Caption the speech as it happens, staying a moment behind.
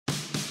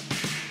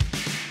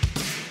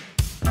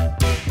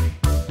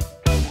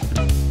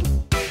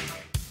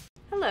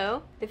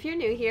If you're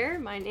new here,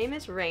 my name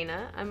is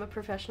Raina. I'm a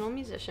professional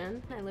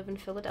musician. I live in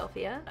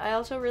Philadelphia. I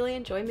also really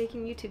enjoy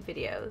making YouTube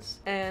videos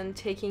and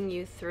taking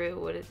you through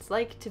what it's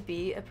like to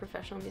be a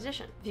professional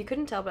musician. If you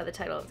couldn't tell by the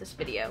title of this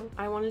video,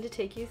 I wanted to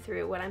take you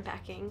through what I'm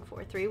packing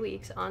for 3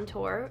 weeks on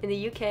tour in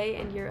the UK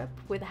and Europe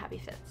with Happy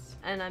Fits.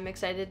 And I'm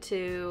excited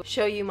to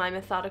show you my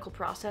methodical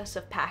process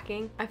of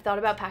packing. I've thought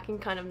about packing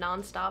kind of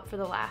non-stop for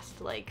the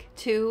last like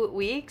 2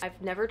 weeks.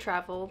 I've never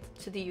traveled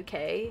to the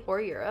UK or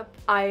Europe.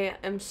 I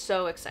am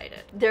so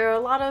excited. There are a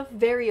lot of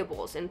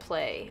variables in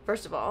play.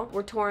 First of all,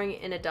 we're touring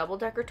in a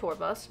double-decker tour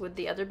bus with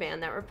the other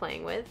band that we're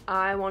playing with.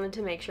 I wanted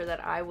to make sure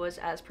that I was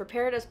as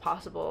prepared as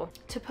possible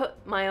to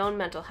put my own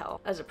mental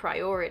health as a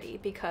priority,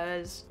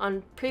 because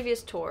on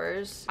previous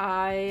tours,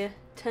 I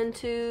tend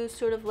to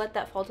sort of let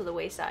that fall to the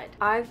wayside.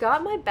 I've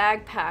got my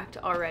bag packed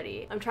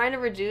already. I'm trying to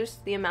reduce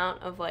the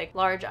amount of like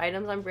large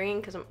items I'm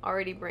bringing because I'm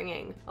already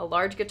bringing a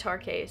large guitar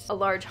case, a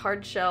large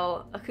hard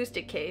shell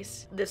acoustic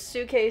case, this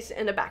suitcase,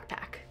 and a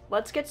backpack.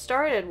 Let's get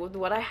started with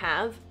what I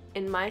have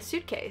in my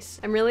suitcase.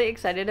 I'm really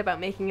excited about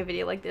making a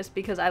video like this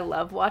because I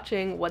love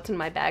watching what's in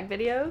my bag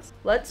videos.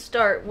 Let's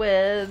start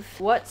with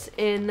what's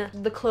in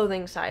the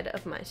clothing side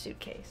of my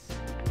suitcase.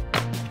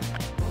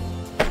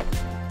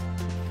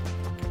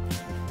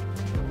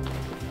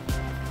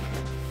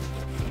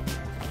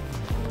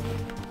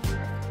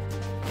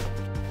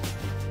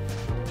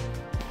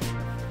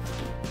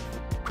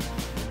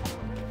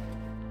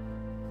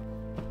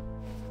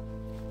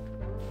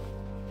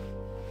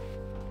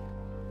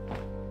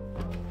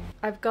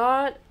 I've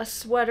got a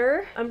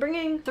sweater. I'm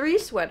bringing 3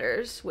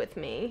 sweaters with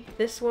me.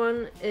 This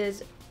one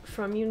is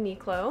from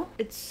Uniqlo.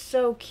 It's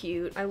so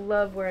cute. I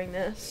love wearing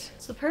this.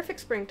 It's the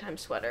perfect springtime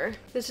sweater.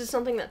 This is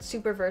something that's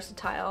super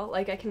versatile.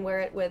 Like, I can wear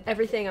it with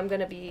everything I'm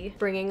gonna be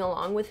bringing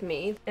along with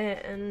me.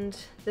 And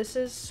this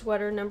is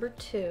sweater number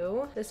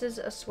 2. This is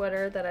a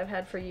sweater that I've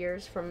had for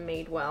years from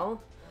Madewell.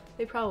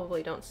 They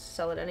probably don't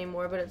sell it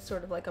anymore, but it's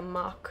sort of like a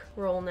mock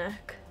roll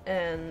neck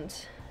and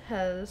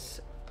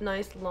has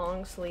nice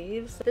long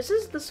sleeves. This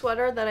is the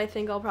sweater that I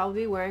think I'll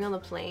probably be wearing on the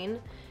plane.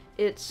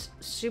 It's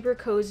super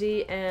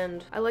cozy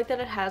and I like that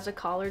it has a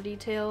collar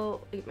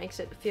detail. It makes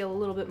it feel a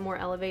little bit more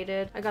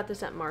elevated. I got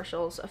this at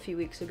Marshall's a few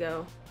weeks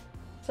ago.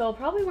 So I'll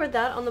probably wear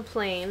that on the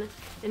plane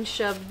and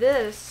shove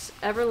this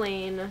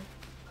Everlane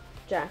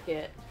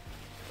jacket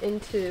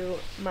into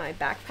my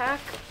backpack.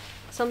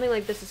 Something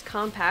like this is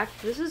compact.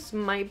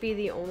 Might be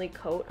the only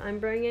coat I'm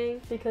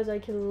bringing because I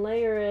can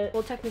layer it.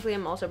 Well, technically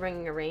I'm also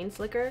bringing a rain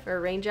slicker or a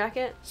rain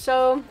jacket.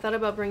 So thought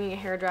about bringing a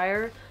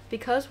hairdryer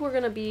because we're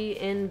gonna be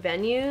in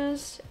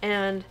venues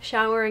and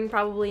showering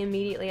probably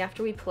immediately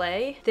after we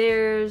play.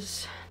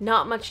 There's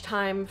not much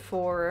time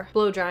for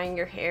blow drying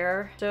your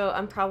hair. So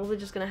I'm probably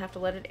just gonna have to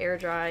let it air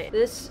dry.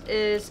 This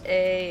is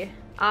a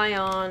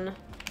Ion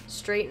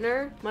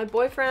straightener. My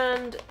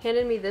boyfriend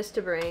handed me this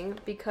to bring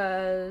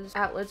because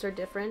outlets are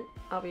different,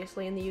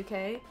 obviously, in the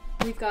UK.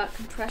 We've got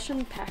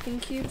compression packing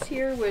cubes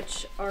here,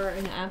 which are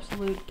an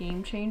absolute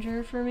game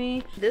changer for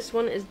me. This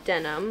one is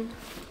denim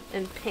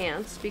and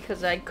pants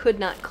because I could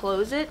not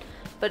close it,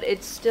 but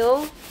it's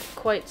still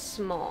quite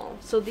small.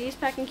 So these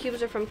packing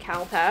cubes are from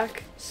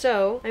Calpac.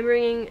 So I'm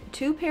bringing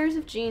 2 pairs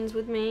of jeans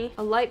with me,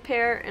 a light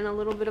pair and a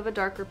little bit of a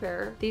darker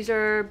pair. These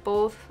are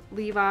both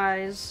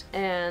Levi's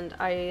and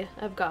I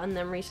have gotten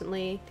them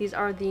recently. These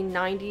are the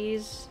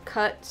 90s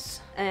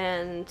cuts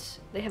and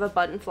they have a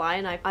button fly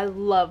and I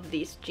love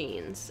these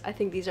jeans. I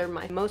think these are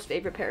my most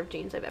favorite pair of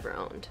jeans I've ever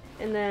owned.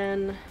 And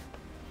then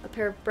a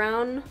pair of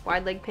brown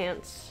wide leg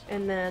pants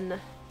and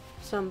then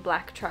some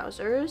black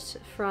trousers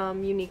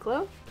from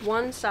Uniqlo.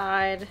 One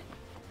side,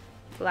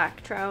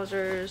 black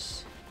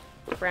trousers,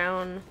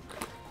 brown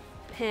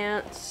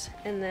pants,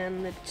 and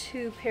then the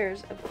 2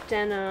 pairs of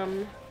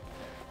denim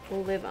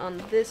will live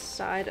on this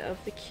side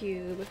of the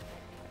cube.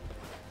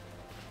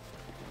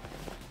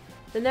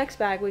 The next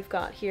bag we've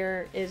got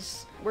here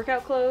is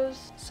workout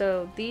clothes.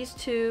 So these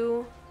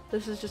 2,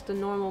 this is just a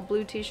normal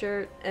blue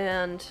t-shirt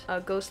and a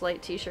Ghost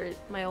Light t-shirt,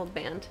 my old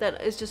band, that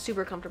is just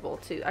super comfortable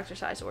to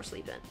exercise or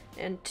sleep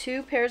in. And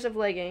 2 pairs of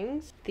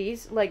leggings.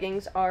 These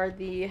leggings are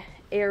the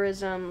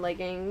Airism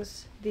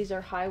leggings. These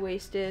are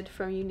high-waisted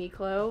from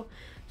Uniqlo.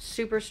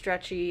 Super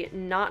stretchy,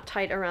 not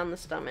tight around the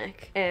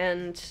stomach.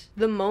 And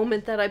the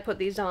moment that I put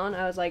these on,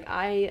 I was like,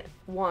 I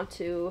want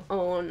to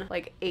own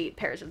like 8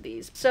 pairs of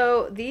these.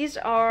 So these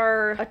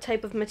are a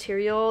type of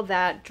material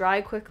that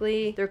dry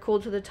quickly, they're cool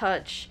to the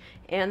touch,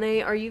 and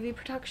they are UV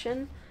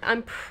protection.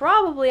 I'm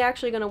probably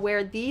actually gonna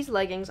wear these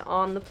leggings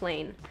on the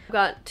plane. I've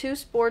got 2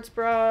 sports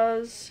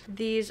bras.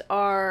 These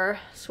are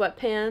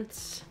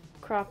sweatpants,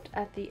 cropped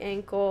at the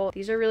ankle.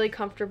 These are really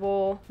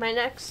comfortable. My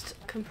next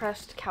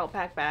compressed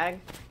Calpac bag.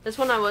 This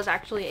one I was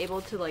actually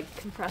able to like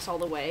compress all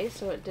the way,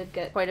 so it did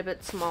get quite a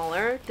bit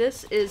smaller.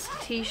 This is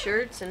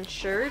t-shirts and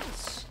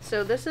shirts.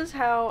 So this is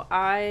how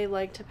I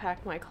like to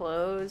pack my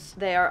clothes.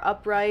 They are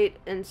upright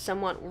and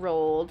somewhat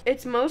rolled.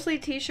 It's mostly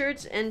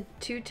t-shirts and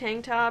 2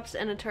 tank tops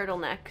and a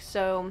turtleneck.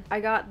 So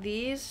I got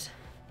these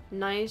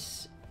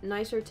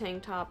nicer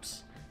tank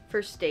tops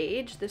for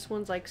stage. This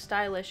one's like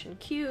stylish and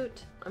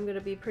cute. I'm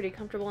gonna be pretty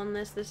comfortable in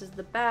this. This is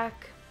the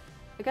back.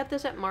 I got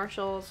this at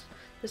Marshall's.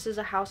 This is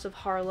a House of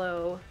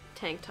Harlow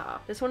tank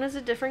top. This one is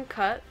a different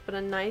cut, but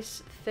a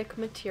nice thick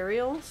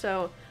material,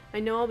 so I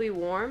know I'll be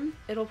warm.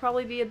 It'll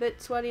probably be a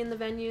bit sweaty in the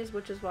venues,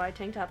 which is why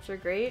tank tops are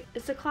great.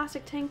 It's a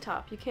classic tank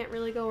top. You can't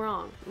really go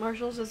wrong.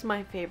 Marshall's is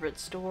my favorite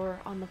store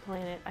on the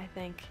planet, I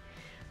think.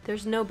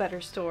 There's no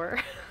better store.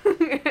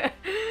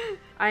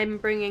 I'm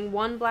bringing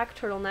one black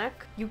turtleneck.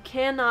 You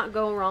cannot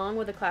go wrong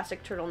with a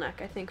classic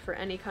turtleneck, I think, for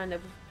any kind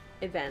of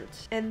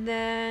event. And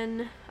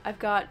then I've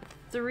got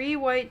 3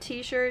 white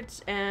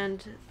t-shirts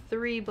and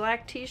 3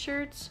 black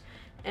t-shirts,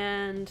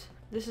 and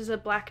this is a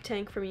black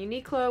tank from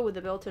Uniqlo with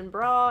a built-in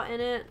bra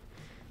in it,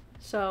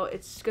 so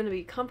it's going to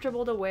be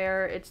comfortable to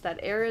wear. It's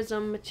that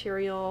Airism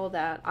material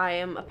that I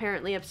am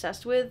apparently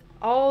obsessed with.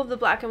 All of the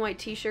black and white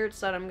t-shirts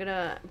that I'm going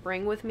to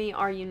bring with me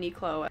are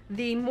Uniqlo.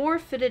 The more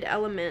fitted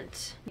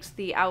element makes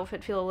the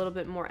outfit feel a little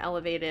bit more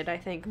elevated, I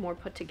think, more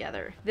put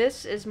together.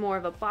 This is more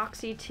of a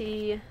boxy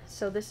tee,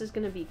 so this is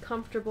going to be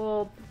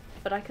comfortable,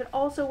 but I could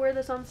also wear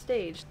this on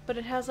stage. But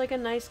it has like a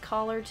nice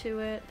collar to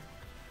it.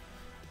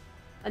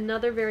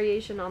 Another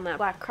variation on that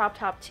black crop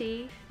top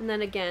tee, and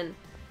then again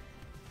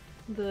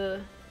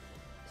the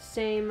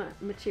same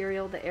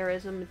material, the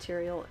Airism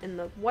material, in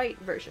the white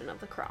version of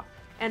the crop.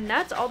 And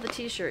that's all the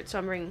t-shirts. So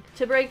I'm bringing,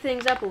 to break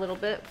things up a little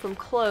bit from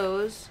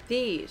clothes,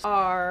 these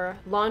are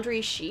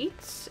laundry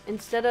sheets.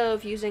 Instead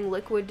of using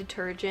liquid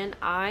detergent,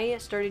 I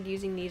started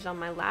using these on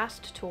my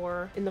last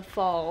tour in the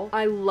fall.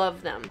 I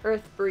love them.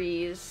 Earth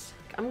Breeze.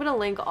 I'm gonna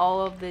link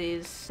all of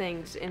these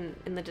things in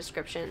the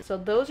description. So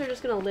those are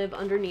just gonna live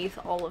underneath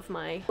all of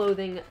my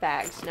clothing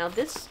bags. Now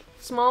this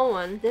small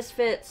one, this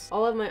fits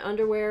all of my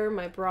underwear,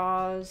 my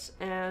bras,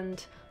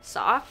 and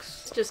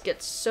socks. It just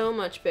gets so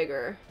much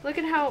bigger. Look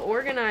at how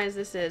organized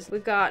this is.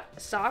 We've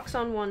got socks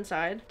on one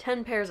side,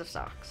 10 pairs of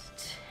socks,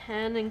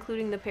 10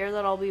 including the pair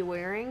that I'll be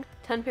wearing,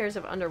 10 pairs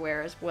of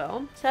underwear as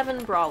well,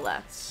 7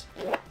 bralettes,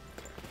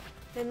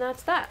 and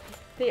that's that.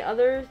 The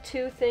other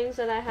 2 things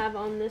that I have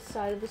on this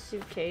side of the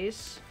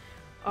suitcase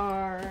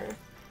are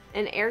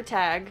an air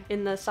tag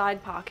in the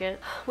side pocket.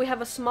 We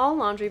have a small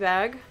laundry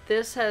bag.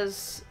 This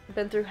has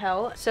been through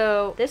hell.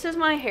 So this is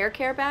my hair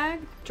care bag,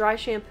 dry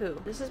shampoo.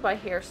 This is by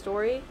Hair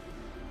Story,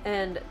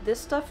 and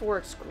this stuff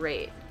works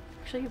great.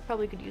 Actually, you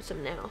probably could use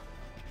some now.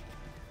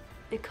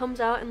 It comes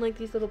out in like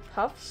these little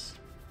puffs.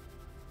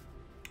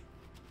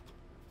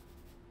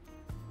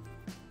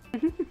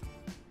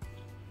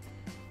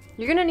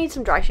 You're gonna need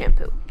some dry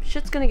shampoo.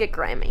 Shit's gonna get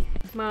grimy.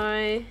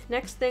 My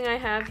next thing I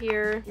have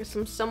here is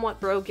some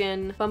somewhat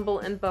broken Bumble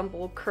and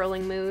Bumble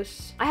curling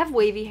mousse. I have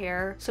wavy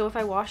hair, so if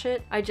I wash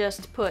it, I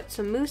just put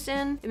some mousse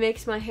in. It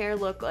makes my hair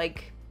look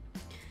like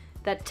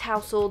that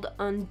tousled,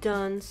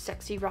 undone,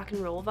 sexy rock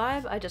and roll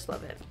vibe. I just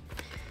love it.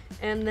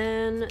 And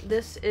then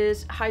this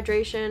is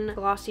Hydration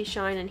Glossy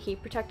Shine and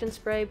Heat Protectant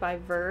Spray by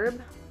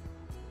Verb.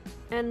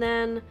 And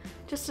then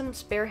just some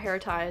spare hair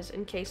ties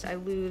in case I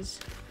lose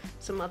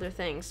some other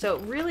things. So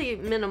really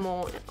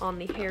minimal on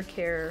the hair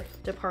care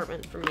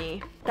department for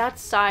me. That's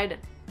side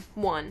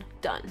 1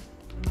 done.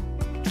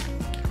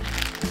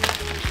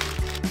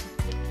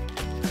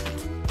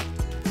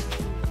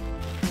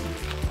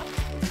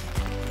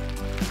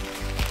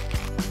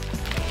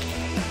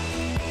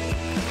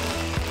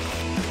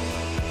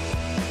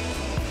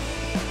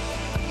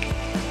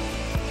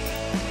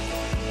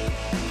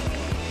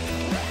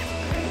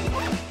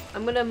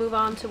 I'm gonna move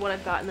on to what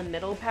I've got in the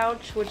middle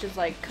pouch, which is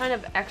like kind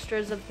of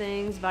extras of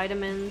things,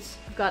 vitamins.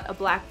 I've got a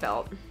black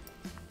belt,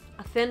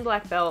 a thin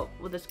black belt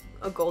with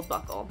a gold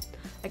buckle.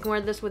 I can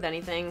wear this with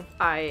anything.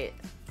 I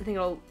think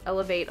it'll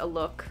elevate a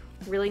look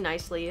really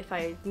nicely if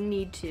I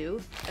need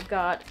to. I've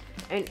got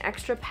an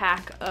extra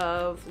pack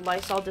of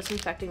Lysol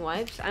disinfecting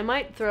wipes. I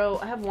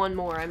have one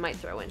more I might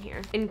throw in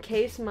here in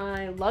case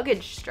my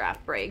luggage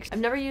strap breaks. I've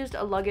never used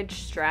a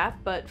luggage strap,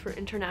 but for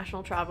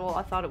international travel,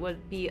 I thought it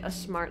would be a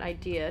smart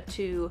idea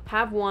to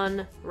have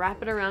one,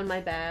 wrap it around my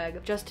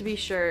bag, just to be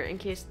sure in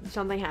case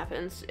something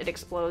happens, it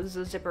explodes,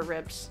 the zipper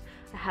rips.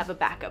 I have a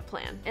backup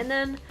plan. And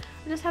then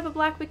I just have a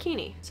black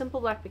bikini, simple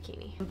black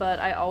bikini. But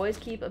I always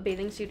keep a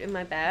bathing suit in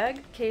my bag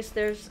in case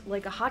there's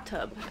like a hot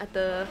tub at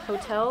the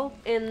hotel.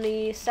 In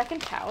the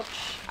second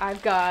pouch,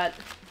 I've got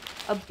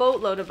a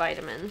boatload of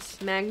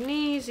vitamins,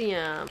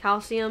 magnesium,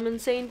 calcium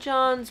and St.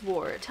 John's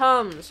wort,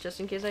 Tums,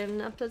 just in case I have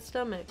an upset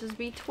stomach, just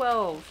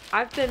B12.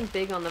 I've been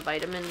big on the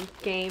vitamin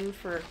game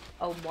for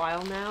a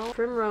while now.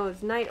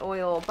 Primrose, night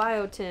oil,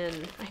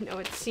 biotin. I know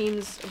it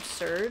seems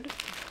absurd.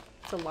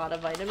 It's a lot of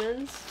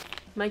vitamins.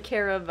 My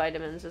Cara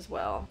vitamins as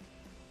well.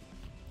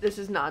 This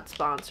is not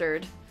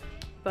sponsored,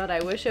 but I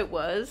wish it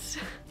was.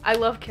 I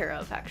love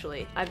Cara,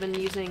 actually. I've been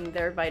using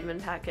their vitamin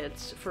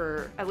packets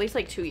for at least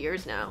like 2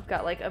 years now.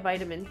 Got like a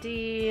vitamin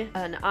D,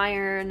 an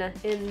iron.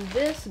 In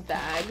this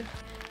bag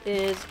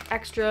is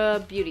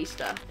extra beauty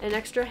stuff. An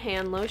extra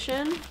hand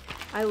lotion.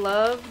 I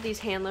love these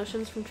hand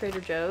lotions from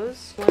Trader Joe's.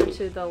 Similar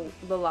to the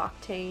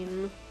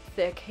L'Occitane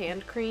thick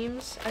hand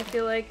creams. I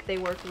feel like they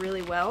work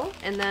really well.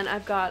 And then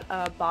I've got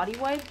body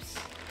wipes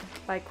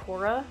by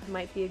Cora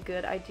might be a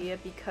good idea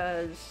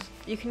because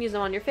you can use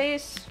them on your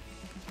face,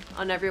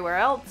 on everywhere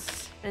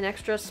else. An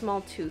extra small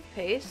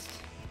toothpaste,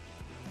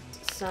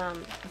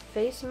 some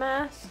face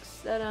masks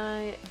that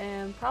I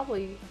am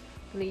probably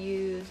going to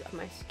use if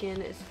my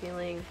skin is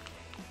feeling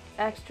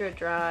extra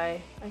dry.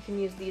 I can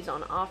use these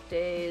on off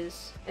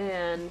days,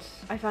 and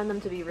I find them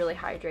to be really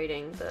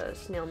hydrating, the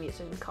Snail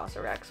Mucin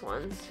Cosrx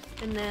ones.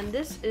 And then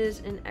this is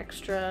an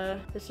extra,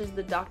 this is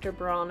the Dr.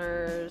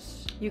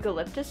 Bronner's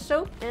Eucalyptus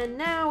soap. And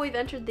now we've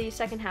entered the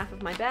second half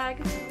of my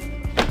bag.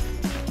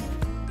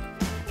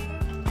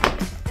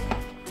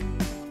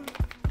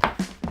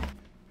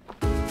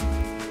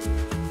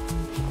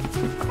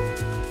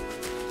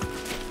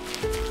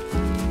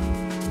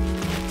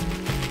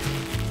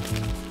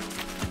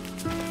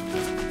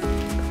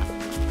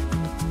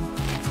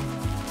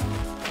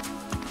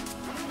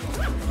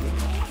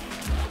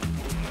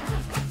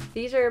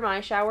 These are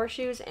my shower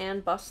shoes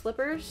and bus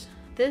slippers.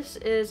 This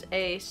is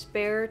a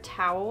spare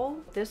towel.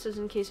 This is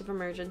in case of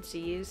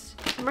emergencies.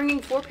 I'm bringing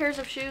 4 pairs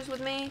of shoes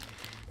with me,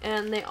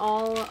 and they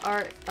all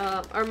are,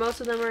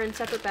 most of them are in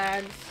separate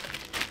bags.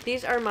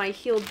 These are my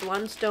heeled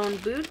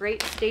Blundstone boots,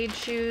 great stage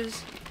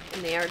shoes,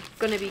 and they are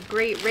going to be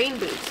great rain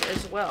boots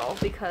as well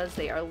because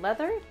they are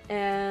leather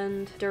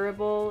and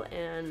durable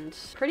and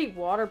pretty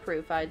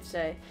waterproof, I'd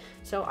say.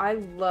 So I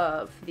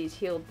love these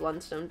heeled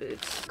Blundstone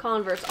boots.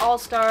 Converse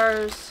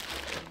All-Stars.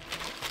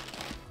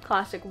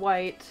 Classic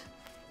white,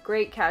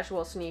 great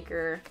casual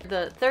sneaker.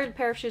 The third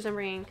pair of shoes I'm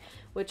bringing,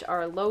 which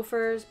are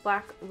loafers,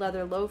 black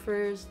leather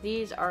loafers.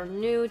 These are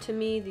new to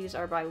me. These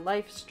are by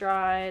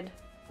Lifestride.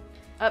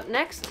 Up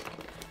next,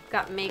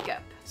 got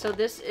makeup. So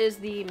this is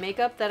the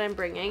makeup that I'm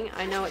bringing.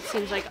 I know it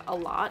seems like a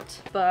lot,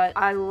 but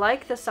I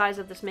like the size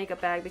of this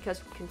makeup bag because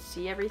you can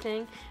see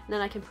everything. And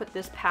then I can put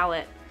this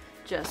palette,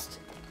 just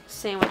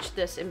sandwich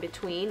this in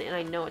between, and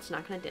I know it's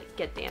not going to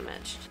get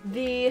damaged.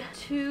 The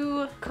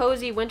 2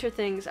 cozy winter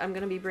things I'm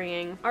going to be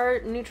bringing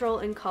are neutral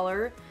in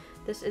color.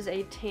 This is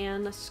a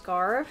tan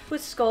scarf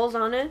with skulls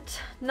on it.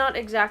 Not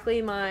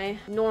exactly my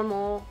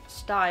normal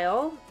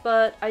style,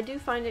 but I do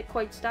find it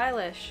quite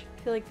stylish.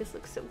 I feel like this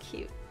looks so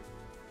cute.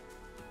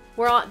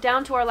 We're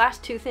down to our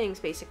last 2 things,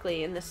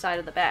 basically, in this side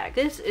of the bag.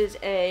 This is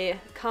a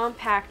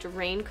compact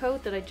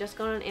raincoat that I just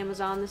got on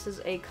Amazon. This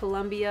is a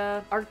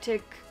Columbia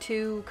Arctic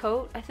 2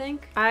 coat, I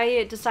think.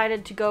 I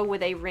decided to go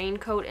with a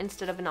raincoat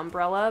instead of an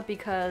umbrella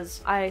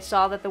because I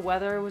saw that the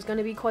weather was going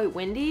to be quite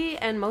windy,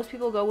 and most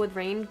people go with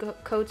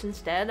raincoats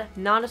instead.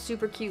 Not a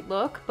super cute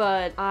look,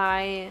 but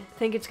I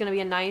think it's going to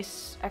be a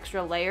nice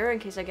extra layer in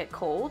case I get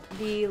cold.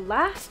 The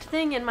last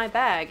thing in my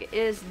bag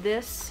is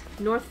this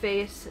North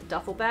Face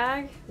duffel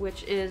bag,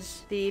 which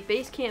is the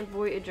Basecamp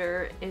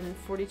Voyager in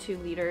 42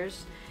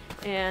 liters,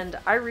 and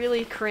I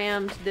really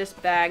crammed this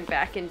bag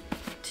back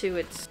into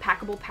its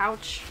packable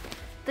pouch.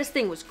 This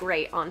thing was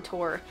great on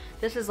tour.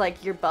 This is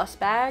like your bus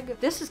bag.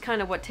 This is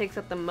kind of what takes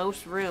up the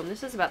most room.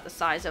 This is about the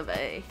size of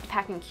a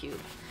packing cube,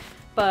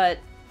 but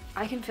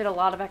I can fit a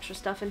lot of extra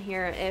stuff in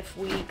here if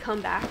we come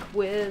back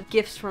with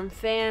gifts from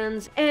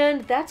fans.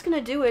 And that's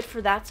gonna do it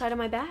for that side of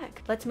my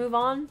bag. Let's move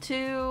on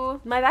to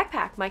my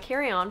backpack, my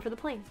carry-on for the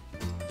plane.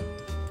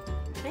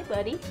 Hi,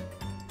 buddy.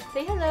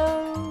 Say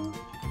hello.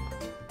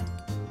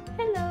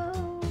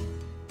 Hello.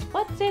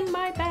 What's in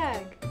my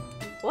bag?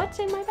 What's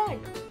in my bag?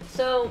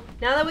 So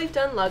now that we've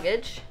done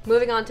luggage,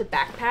 moving on to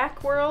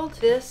backpack world,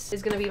 this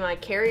is gonna be my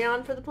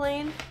carry-on for the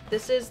plane.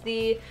 This is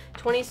the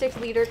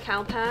 26-liter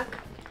CalPack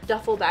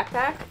duffel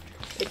backpack.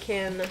 It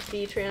can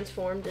be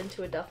transformed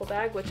into a duffel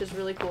bag, which is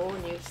really cool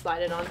when you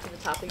slide it onto the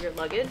top of your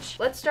luggage.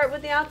 Let's start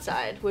with the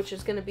outside, which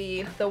is gonna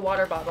be the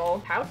water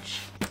bottle pouch.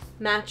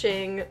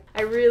 Matching.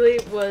 I really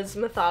was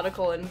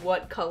methodical in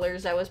what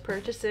colors I was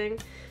purchasing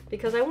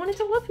because I wanted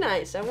to look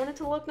nice. I wanted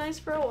to look nice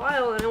for a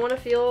while, and I want to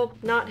feel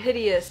not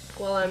hideous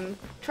while I'm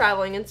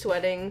traveling and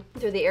sweating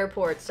through the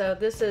airport. So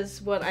this is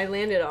what I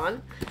landed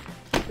on.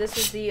 This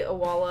is the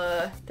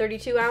Awala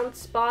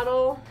 32-ounce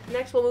bottle.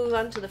 Next, we'll move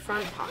on to the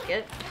front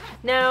pocket.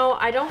 Now,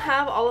 I don't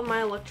have all of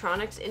my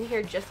electronics in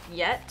here just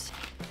yet.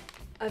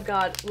 I've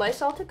got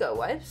Lysol to-go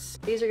wipes.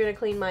 These are gonna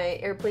clean my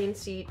airplane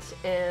seat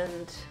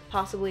and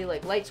possibly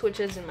like light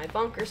switches in my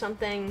bunk or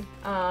something.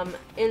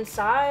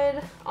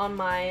 Inside on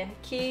my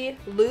key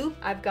loop,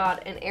 I've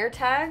got an air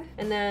tag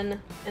and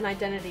then an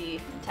identity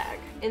tag.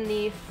 In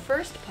the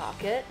first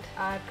pocket,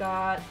 I've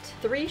got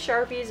 3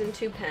 Sharpies and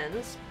 2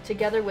 pens.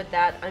 Together with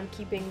that, I'm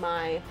keeping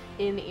my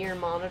in-ear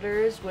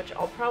monitors, which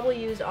I'll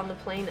probably use on the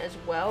plane as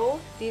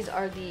well. These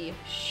are the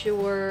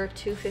Shure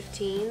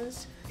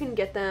 215s. You can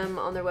get them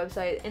on their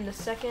website. In the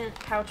second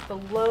pouch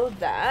below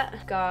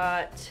that,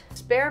 got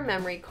spare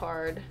memory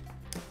card,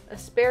 a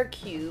spare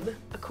cube,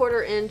 a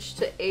 1/4 inch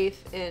to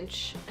 1/8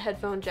 inch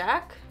headphone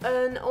jack,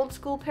 an old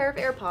school pair of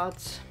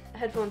AirPods, a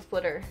headphone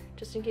splitter,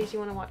 just in case you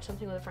want to watch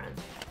something with a friend.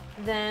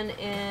 Then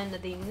in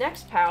the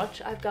next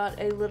pouch, I've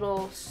got a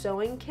little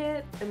sewing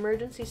kit,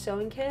 emergency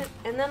sewing kit,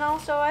 and then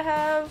also I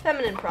have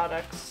feminine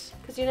products,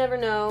 because you never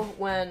know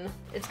when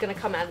it's gonna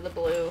come out of the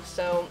blue.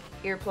 So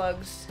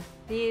earplugs.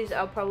 These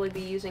I'll probably be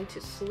using to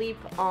sleep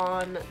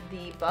on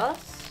the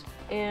bus.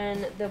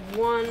 And the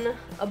one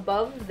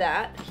above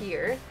that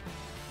here,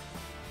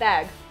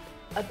 bag,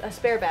 a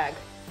spare bag,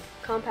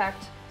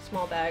 compact,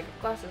 small bag,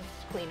 glasses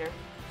cleaner.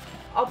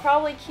 I'll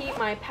probably keep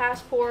my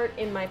passport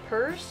in my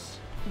purse.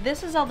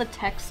 This is all the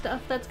tech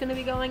stuff that's gonna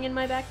be going in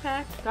my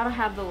backpack. Gotta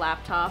have the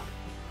laptop,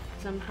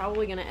 because I'm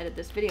probably gonna edit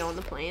this video on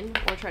the plane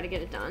or try to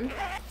get it done.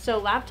 So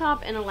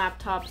laptop and a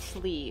laptop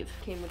sleeve.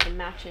 Came with a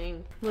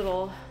matching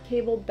little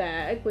cable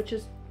bag, which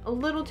is a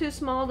little too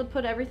small to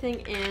put everything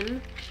in,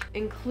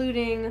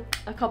 including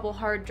a couple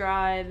hard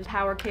drives,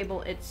 power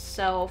cable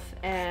itself,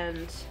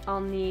 and I'll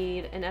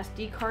need an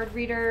SD card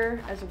reader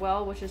as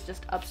well, which is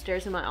just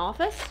upstairs in my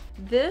office.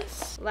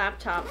 This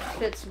laptop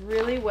fits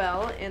really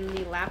well in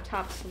the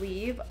laptop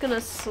sleeve. I'm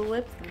gonna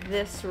slip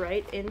this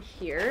right in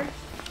here.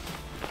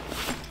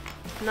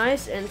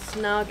 Nice and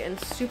snug and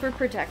super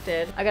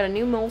protected. I got a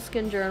new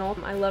Moleskine journal.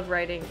 I love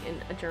writing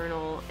in a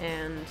journal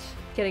and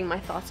getting my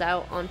thoughts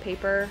out on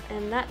paper,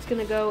 and that's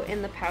gonna go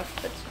in the pouch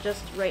that's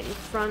just right in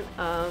front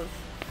of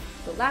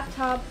the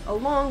laptop,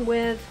 along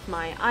with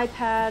my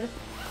iPad,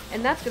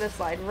 and that's gonna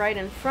slide right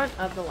in front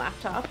of the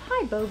laptop.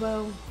 Hi,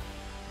 Bobo,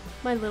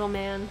 my little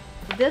man.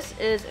 This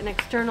is an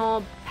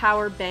external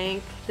power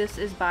bank. This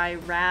is by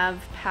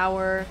Rav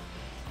Power.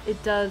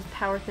 It does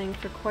power things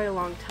for quite a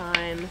long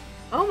time.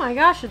 Oh my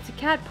gosh, it's a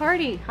cat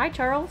party. Hi,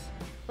 Charles.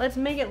 Let's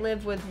make it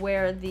live with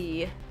where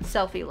the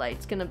selfie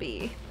light's gonna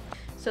be.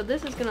 So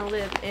this is gonna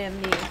live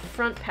in the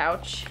front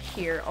pouch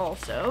here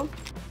also.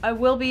 I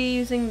will be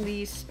using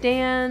the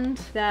stand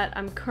that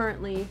I'm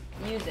currently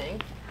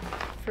using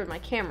for my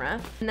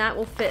camera, and that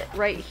will fit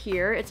right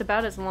here. It's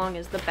about as long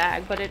as the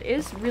bag, but it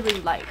is really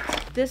light.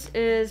 This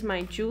is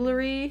my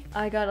jewelry.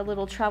 I got a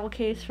little travel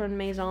case from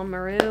Maison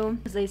Maru.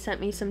 They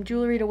sent me some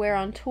jewelry to wear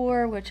on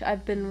tour, which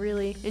I've been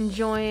really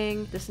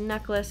enjoying. This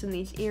necklace and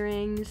these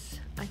earrings.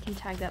 I can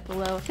tag that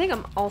below. I think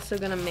I'm also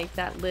gonna make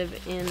that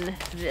live in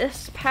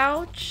this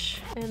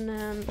pouch. And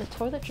then the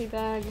toiletry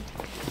bag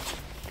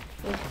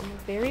is on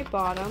the very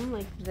bottom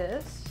like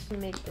this.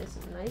 Make this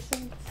nice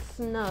and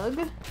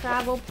snug.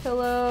 Travel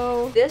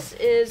pillow. This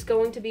is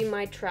going to be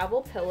my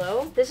travel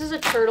pillow. This is a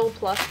Trtl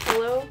Plus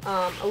pillow.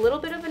 A little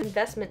bit of an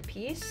investment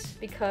piece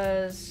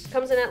because it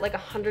comes in at like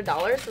 $100,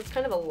 so it's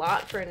kind of a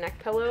lot for a neck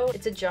pillow.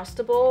 It's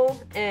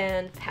adjustable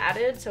and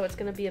padded, so it's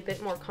gonna be a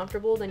bit more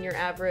comfortable than your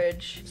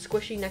average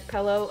squishy neck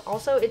pillow.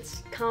 Also,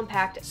 it's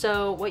compact,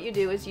 so what you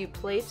do is you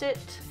place it,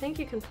 I think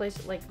you can place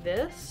it like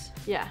this.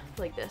 Yeah,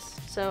 like this.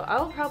 So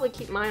I'll probably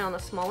keep mine on the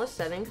smallest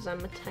setting because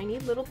I'm a tiny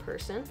little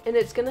person. And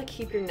it's gonna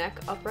keep your neck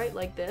upright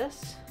like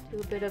this. Do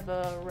a bit of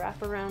a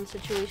wraparound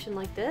situation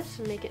like this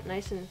and make it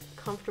nice and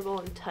comfortable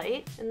and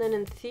tight. And then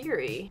in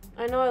theory,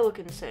 I know I look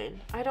insane.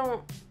 I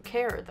don't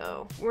care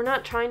though. We're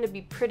not trying to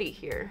be pretty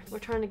here. We're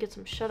trying to get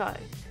some shut-eye.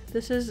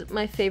 This is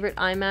my favorite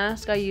eye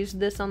mask. I used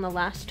this on the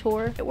last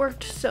tour. It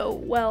worked so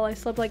well. I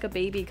slept like a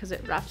baby because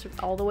it wraps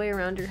all the way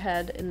around your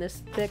head in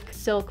this thick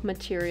silk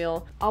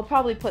material. I'll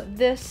probably put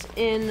this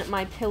in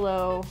my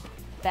pillow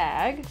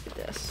bag. Look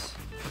at this.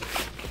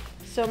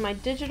 So my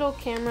digital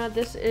camera,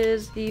 this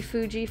is the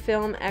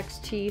Fujifilm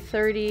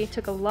X-T30.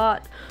 Took a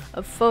lot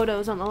of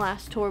photos on the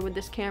last tour with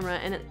this camera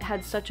and it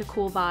had such a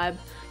cool vibe.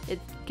 It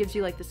gives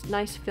you like this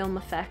nice film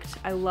effect.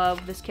 I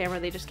love this camera.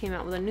 They just came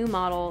out with a new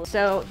model.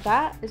 So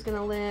that is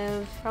gonna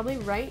live probably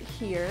right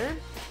here.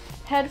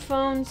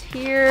 Headphones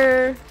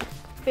here.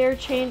 Spare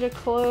change of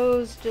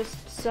clothes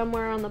just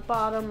somewhere on the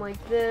bottom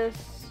like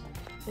this.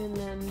 And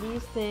then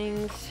these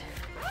things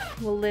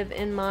will live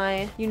in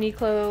my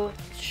Uniqlo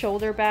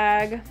shoulder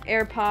bag.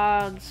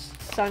 AirPods,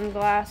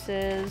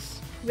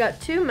 sunglasses. We've got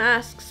 2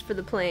 masks for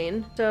the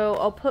plane. So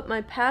I'll put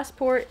my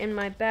passport in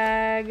my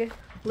bag.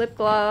 Lip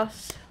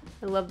gloss.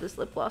 I love this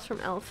lip gloss from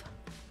e.l.f.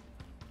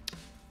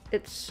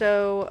 It's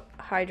so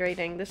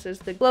hydrating. This is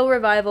the Glow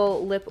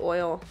Revival Lip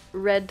Oil.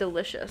 Red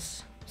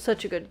Delicious.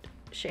 Such a good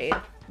shade.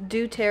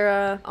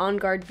 doTERRA On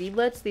Guard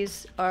beadlets.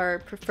 These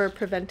are for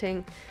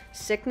preventing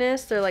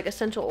sickness. They're like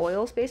essential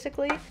oils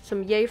basically.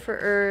 Some Yay for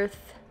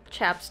Earth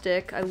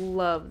chapstick. I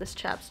love this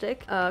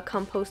chapstick.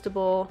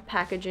 Compostable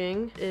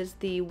packaging is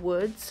the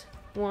Woods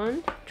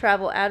one.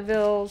 Travel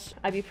Advils,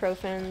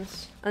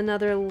 ibuprofens.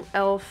 Another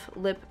e.l.f.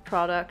 lip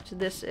product.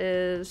 This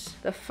is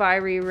the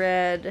Fiery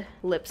Red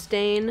Lip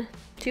Stain.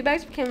 2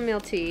 bags of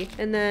chamomile tea,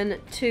 and then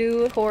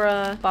 2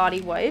 Cora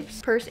body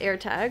wipes. Purse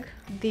AirTag.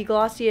 The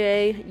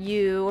Glossier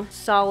You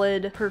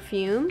Solid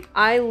Perfume.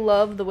 I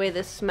love the way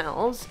this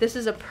smells. This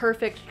is a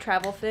perfect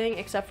travel thing,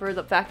 except for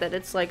the fact that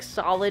it's like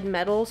solid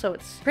metal, so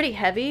it's pretty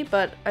heavy,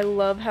 but I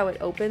love how it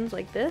opens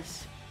like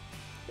this.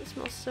 It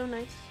smells so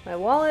nice. My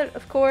wallet,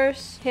 of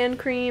course. Hand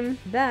cream.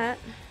 That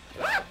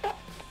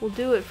will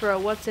do it for a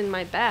what's in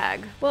my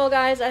bag. Well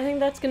guys, I think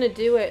that's gonna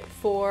do it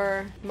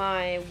for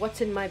my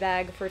what's in my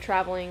bag for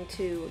traveling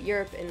to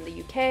Europe and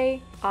the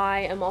UK.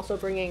 I am also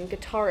bringing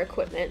guitar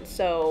equipment,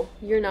 so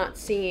you're not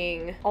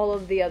seeing all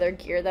of the other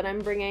gear that I'm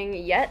bringing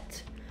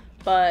yet,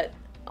 but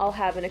I'll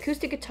have an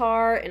acoustic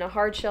guitar in a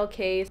hard shell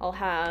case. I'll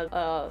have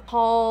a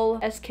Hall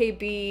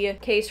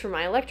SKB case for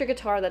my electric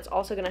guitar that's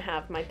also gonna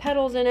have my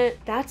pedals in it.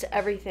 That's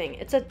everything.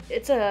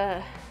 It's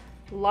a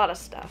lot of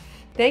stuff.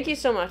 Thank you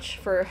so much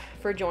for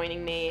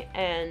joining me,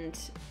 and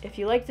if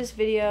you like this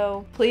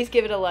video, please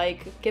give it a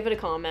like, give it a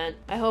comment.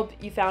 I hope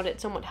you found it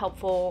somewhat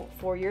helpful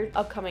for your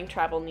upcoming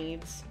travel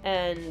needs,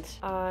 and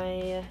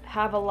I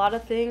have a lot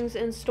of things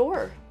in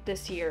store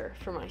this year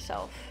for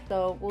myself.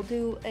 So we'll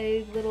do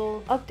a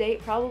little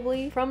update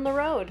probably from the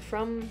road,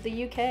 from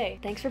the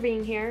UK. Thanks for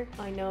being here.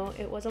 I know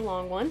it was a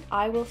long one.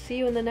 I will see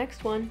you in the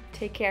next one.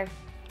 Take care.